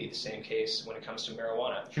it may be the same case when it comes to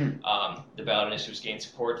marijuana. The ballot initiatives gained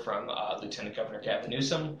support from Lieutenant Governor Gavin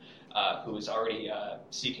Newsom, who is already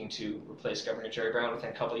seeking to replace Governor Jerry Brown within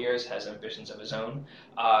a couple of years, has ambitions of his own.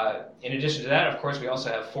 In addition to that, of course, we also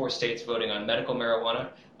have 4 states voting on medical marijuana,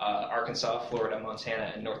 Arkansas, Florida,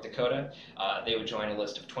 Montana, and North Dakota. They would join a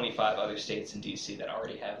list of 25 other states in D.C. that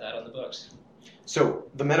already have that on the books. So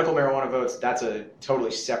the medical marijuana votes, that's a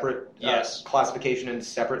totally separate classification and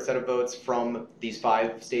separate set of votes from these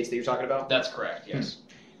 5 states that you're talking about? That's correct, yes.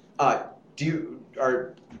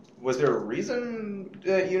 Was there a reason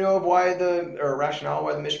that you know of or rationale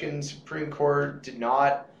why the Michigan Supreme Court did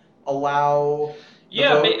not allow the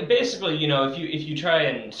vote? Basically, if you try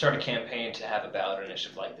and start a campaign to have a ballot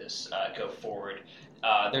initiative like this go forward,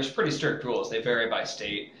 there's pretty strict rules. They vary by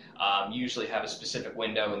state. You usually have a specific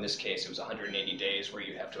window. In this case, it was 180 days where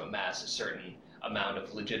you have to amass a certain amount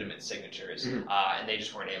of legitimate signatures, Mhm. and they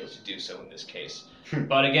just weren't able to do so in this case.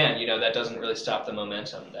 But again, that doesn't really stop the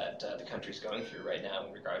momentum that the country's going through right now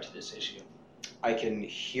in regard to this issue. I can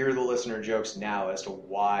hear the listener jokes now as to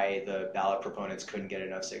why the ballot proponents couldn't get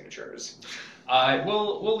enough signatures.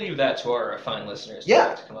 We'll leave that to our fine listeners.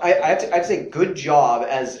 Yeah, to come up I with. have to say good job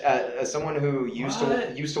as someone who used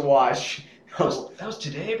to watch. That was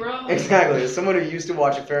today, bro. Exactly, as someone who used to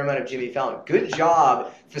watch a fair amount of Jimmy Fallon. Good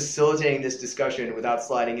job facilitating this discussion without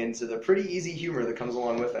sliding into the pretty easy humor that comes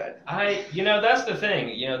along with it. That's the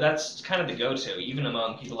thing. That's kind of the go-to, even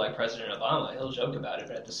among people like President Obama. He'll joke about it,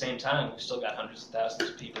 but at the same time, we've still got hundreds of thousands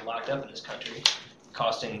of people locked up in this country,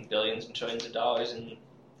 costing billions and trillions of dollars in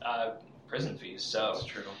prison fees. So, That's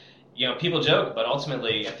true. People joke, but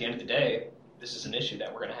ultimately, at the end of the day, this is an issue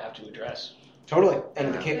that we're going to have to address. Totally,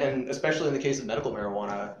 and and especially in the case of medical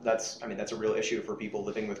marijuana, that's a real issue for people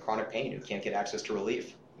living with chronic pain who can't get access to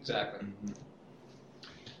relief. Exactly. Mm-hmm.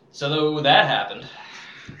 So that happened.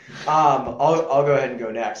 I'll go ahead and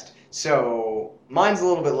go next. So mine's a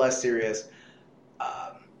little bit less serious.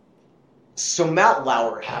 So Matt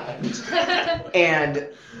Lauer happened, and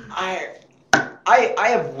I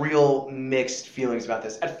have real mixed feelings about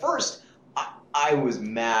this. At first, I was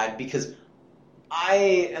mad because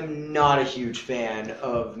I am not a huge fan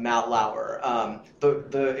of Matt Lauer.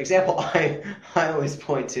 The example I always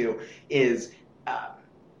point to is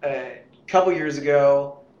a couple years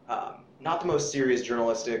ago, not the most serious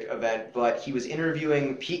journalistic event, but he was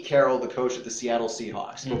interviewing Pete Carroll, the coach of the Seattle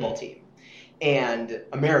Seahawks football team, and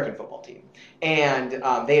American football team. And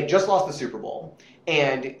they had just lost the Super Bowl,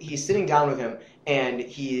 and he's sitting down with him, and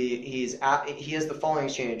he has the following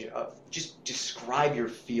exchange of just describe your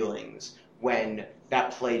feelings when that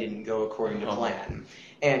play didn't go according to plan.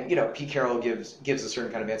 And, Pete Carroll gives a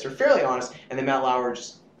certain kind of answer, fairly honest, and then Matt Lauer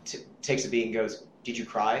just takes a beat and goes, "Did you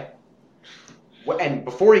cry?" And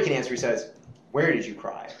before he can answer, he says, "Where did you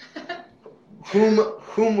cry?"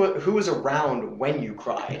 Who was around when you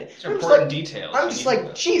cried? It's important details. I'm just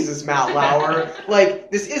like, Jesus, Matt Lauer.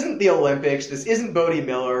 This isn't the Olympics. This isn't Bodie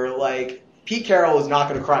Miller. Pete Carroll is not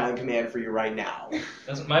going to cry on command for you right now.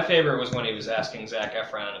 My favorite was when he was asking Zac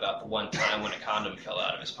Efron about the one time when a condom fell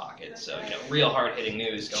out of his pocket. So, real hard-hitting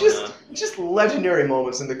news going on. Just legendary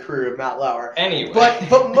moments in the career of Matt Lauer. Anyway.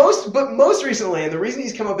 But most recently, and the reason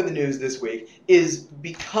he's come up in the news this week is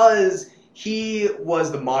because he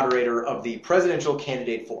was the moderator of the Presidential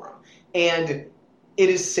Candidate Forum. And it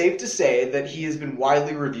is safe to say that he has been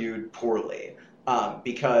widely reviewed poorly.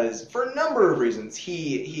 Because for a number of reasons,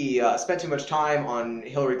 he spent too much time on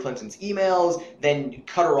Hillary Clinton's emails, then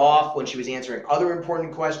cut her off when she was answering other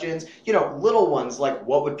important questions. Little ones like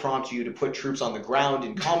what would prompt you to put troops on the ground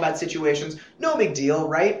in combat situations. No big deal,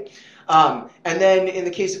 right? And then in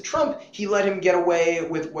the case of Trump, he let him get away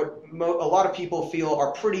with what a lot of people feel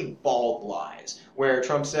are pretty bald lies, where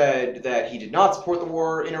Trump said that he did not support the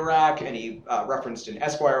war in Iraq, and he referenced an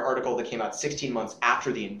Esquire article that came out 16 months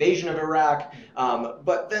after the invasion of Iraq.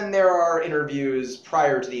 But then there are interviews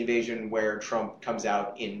prior to the invasion where Trump comes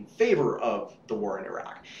out in favor of the war in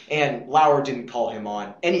Iraq. And Lauer didn't call him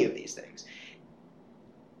on any of these things.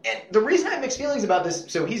 And the reason I have mixed feelings about this,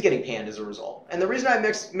 so he's getting panned as a result. And the reason I have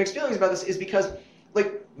mixed feelings about this is because,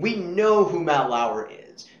 we know who Matt Lauer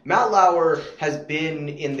is. Matt Lauer has been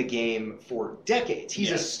in the game for decades. He's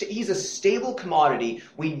a stable commodity.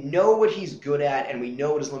 We know what he's good at, and we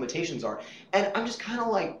know what his limitations are. And I'm just kind of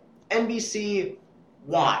like, NBC,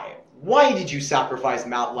 why? Why did you sacrifice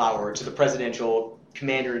Matt Lauer to the presidential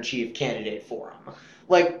commander-in-chief candidate forum?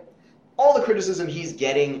 All the criticism he's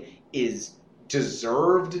getting is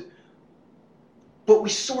deserved, but we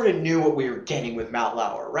sort of knew what we were getting with Matt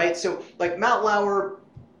Lauer, right? So, Matt Lauer,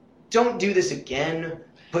 don't do this again,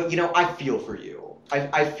 but, I feel for you.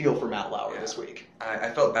 I feel for Matt Lauer this week. I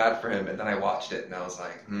felt bad for him, and then I watched it, and I was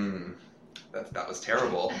like, that was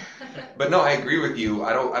terrible. But no, I agree with you.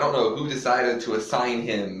 I don't know who decided to assign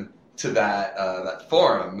him to that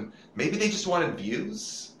forum. Maybe they just wanted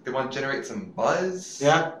views. They want to generate some buzz.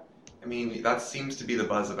 Yeah. I mean, that seems to be the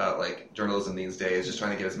buzz about journalism these days, just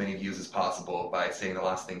trying to get as many views as possible by saying the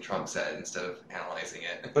last thing Trump said instead of analyzing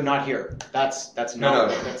it. But not here. That's not No.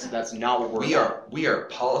 That's not what we're about. We are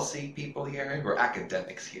policy people here. We're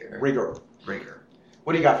academics here. Rigor.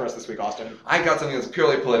 What do you got for us this week, Austin? I got something that's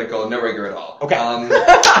purely political, no rigor at all. Okay.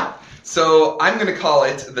 So I'm going to call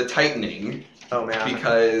it the tightening. Oh, man.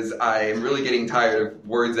 Because I'm really getting tired of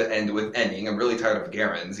words that end with ending. I'm really tired of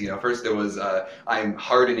gerunds. First there was I'm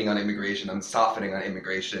hardening on immigration. I'm softening on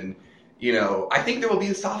immigration. I think there will be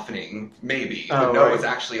a softening, maybe. But no, it's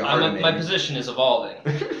actually a hardening. My position is evolving.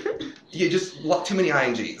 Just too many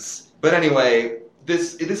INGs. But anyway,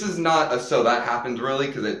 this is not a so that happened really,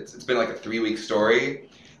 because it's been like a 3-week story,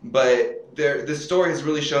 but this story has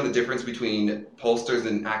really shown the difference between pollsters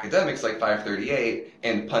and academics like 538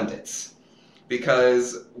 and pundits.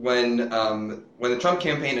 Because when the Trump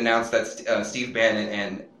campaign announced that Steve Bannon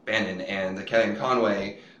and Kellyanne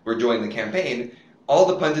Conway were joining the campaign, all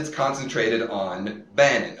the pundits concentrated on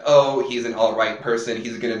Bannon. Oh, he's an alt-right person.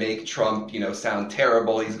 He's going to make Trump, sound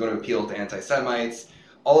terrible. He's going to appeal to anti-Semites.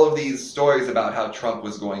 All of these stories about how Trump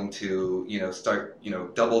was going to, start,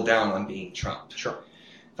 double down on being Trump. Sure.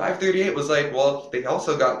 538 was like, well, they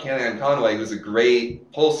also got Kellyanne Conway, who's a great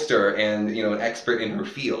pollster and, an expert in her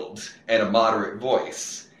field and a moderate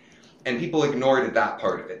voice. And people ignored that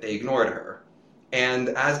part of it. They ignored her. And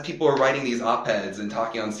as people were writing these op-eds and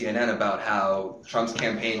talking on CNN about how Trump's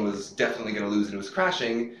campaign was definitely going to lose and it was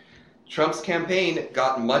crashing, Trump's campaign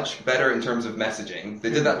got much better in terms of messaging. They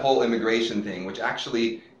did that whole immigration thing, which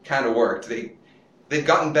actually kind of worked. They've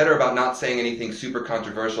gotten better about not saying anything super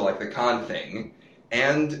controversial like the Khan thing.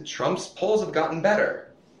 And Trump's polls have gotten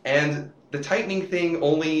better. And the tightening thing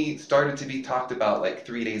only started to be talked about like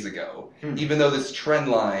 3 days ago, even though this trend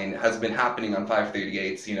line has been happening on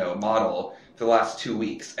 538's, model for the last 2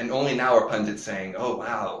 weeks. And only now are pundits saying, oh,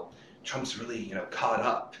 wow, Trump's really, caught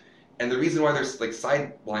up. And the reason why there's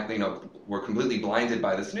were completely blinded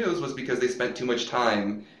by this news was because they spent too much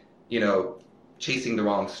time, chasing the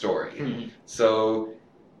wrong story. Mm-hmm. So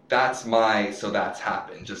that's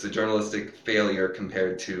happened. Just a journalistic failure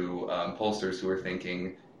compared to pollsters who are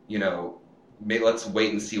thinking, let's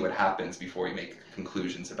wait and see what happens before we make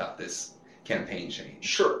conclusions about this campaign change.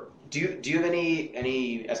 Sure. Do you have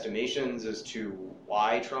any estimations as to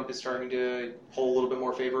why Trump is starting to poll a little bit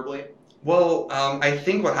more favorably? Well, I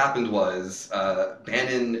think what happened was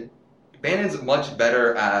Bannon's much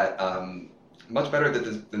better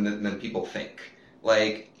than people think.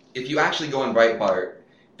 Like, if you actually go on Breitbart,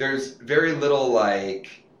 there's very little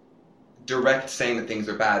direct saying that things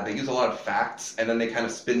are bad. They use a lot of facts, and then they kind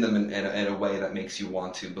of spin them in a way that makes you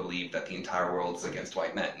want to believe that the entire world is against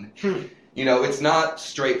white men. It's not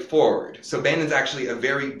straightforward. So Bannon's actually a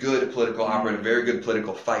very good political operative, very good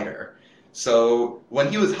political fighter. So when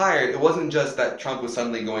he was hired, it wasn't just that Trump was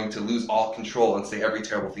suddenly going to lose all control and say every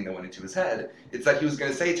terrible thing that went into his head. It's that he was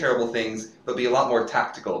going to say terrible things, but be a lot more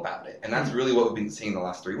tactical about it. And that's really what we've been seeing the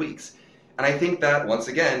last 3 weeks. And I think that, once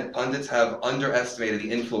again, pundits have underestimated the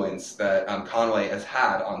influence that Conway has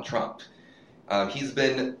had on Trump. He's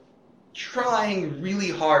been trying really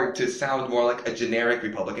hard to sound more like a generic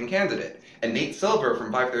Republican candidate. And Nate Silver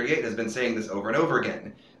from 538 has been saying this over and over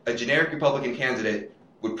again. A generic Republican candidate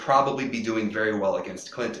would probably be doing very well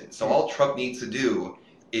against Clinton. So all Trump needs to do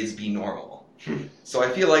is be normal. So I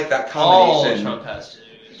feel like that combination... All Trump has to do.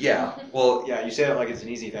 Yeah, well... Yeah, you say it like it's an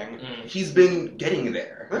easy thing. He's been getting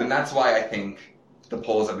there. And that's why I think the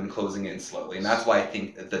polls have been closing in slowly. And that's why I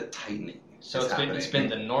think the tightening is happening. It's been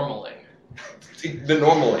the normaling. The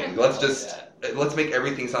normaling. Let's make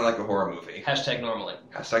everything sound like a horror movie. #normaling.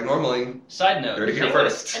 #normaling. Side note. Heard it here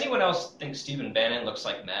first. Anyone else think Stephen Bannon looks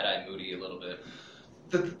like Mad-Eye Moody a little bit?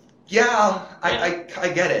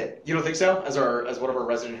 I get it. You don't think so? As one of our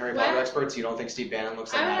resident Harry Potter experts, you don't think Steve Bannon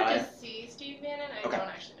looks like Mad-Eye? I would have to see Steve Bannon. I don't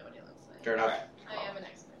actually know what he looks like. Fair enough. I am an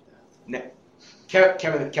expert, though.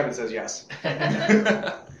 Kevin says yes.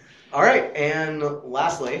 All right, and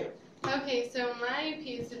lastly... Okay, so my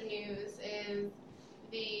piece of news is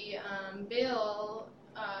the bill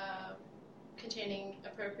containing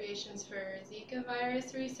appropriations for Zika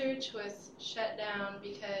virus research was shut down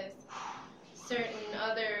because certain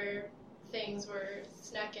other things were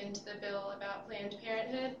snuck into the bill about Planned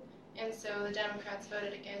Parenthood, and so the Democrats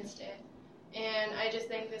voted against it. And I just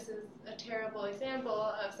think this is a terrible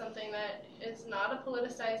example of something that is not a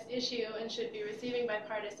politicized issue and should be receiving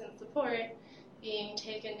bipartisan support being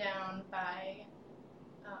taken down by,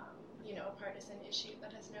 a partisan issue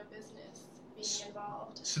that has no business being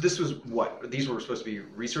involved. So this was what? These were supposed to be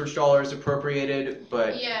research dollars appropriated,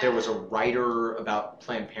 but there was a rider about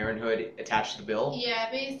Planned Parenthood attached to the bill?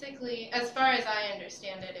 Yeah, basically, as far as I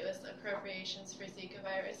understand it, it was appropriations for Zika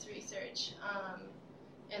virus research.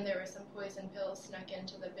 And there were some poison pills snuck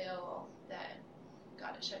into the bill that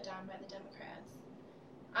got it shut down by the Democrats.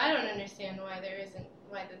 I don't understand why the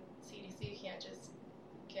CDC can't just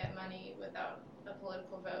get money without a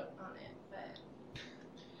political vote on it, but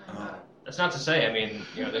I'm not. That's not to say,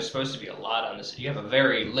 there's supposed to be a lot on this. You have a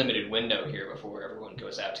very limited window here before everyone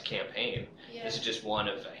goes out to campaign. Yeah. This is just one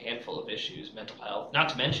of a handful of issues, mental health. Not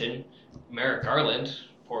to mention Merrick Garland.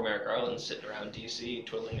 Poor Merrick Garland sitting around D.C.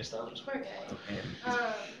 twiddling his thumbs. Poor guy.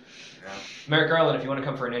 Yeah. Merrick Garland, if you want to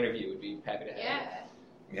come for an interview, we'd be happy to have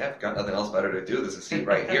you. Yeah, I've got nothing else better to do. There's a seat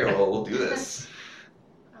right here. We'll do this.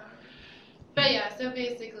 But yeah, so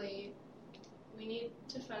basically, we need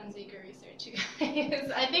to fund Zika research, you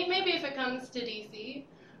guys. I think maybe if it comes to DC,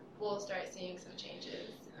 we'll start seeing some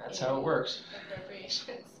changes. That's how it works.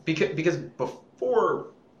 Appropriations. Because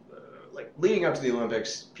before, leading up to the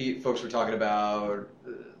Olympics, folks were talking about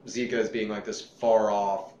Zika as being like this far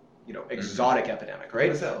off, exotic epidemic,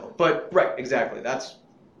 right? So. But right, exactly. That's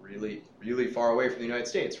really, really far away from the United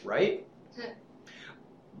States, right?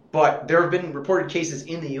 But there have been reported cases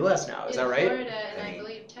in the U.S. now. Is that right? Florida and I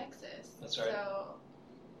believe Texas. That's right. So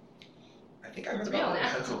I think I heard It's about real one in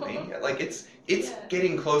now. Pennsylvania. It's Yeah.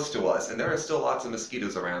 getting close to us, and there are still lots of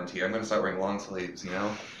mosquitoes around here. I'm going to start wearing long sleeves,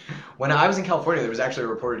 When I was in California, there was actually a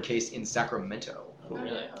reported case in Sacramento. Oh,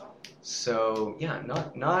 really? So yeah,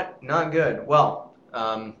 not good. Well,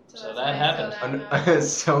 So that happened.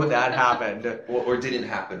 so that happened. or didn't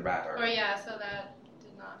happen, rather. so that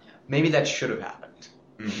did not happen. Maybe that should have happened.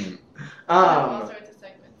 Mm-hmm. All sorts of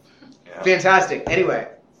segments. Yeah. Fantastic. Anyway,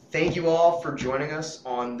 thank you all for joining us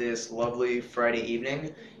on this lovely Friday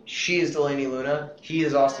evening. She is Delaney Luna. He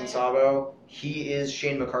is Austin Sabo. He is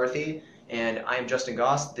Shane McCarthy. And I am Justin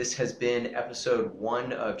Goss. This has been episode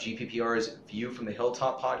 1 of GPPR's View from the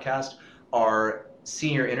Hilltop podcast. Our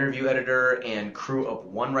senior interview editor and crew of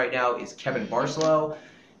 1 right now is Kevin Barcelow.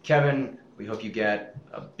 Kevin, we hope you get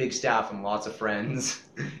a big staff and lots of friends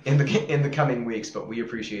in the coming weeks, but we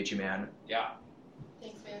appreciate you, man. Yeah.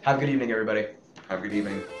 Thanks, man. Have a good evening, everybody. Have a good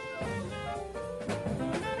evening.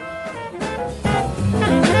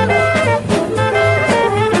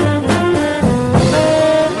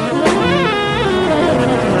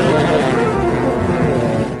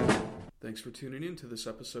 Thanks for tuning in to this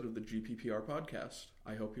episode of the GPPR podcast.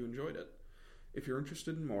 I hope you enjoyed it. If you're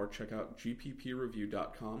interested in more, check out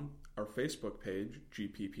gppreview.com, our Facebook page,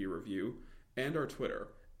 GPP Review, and our Twitter,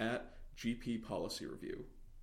 @GP Policy Review.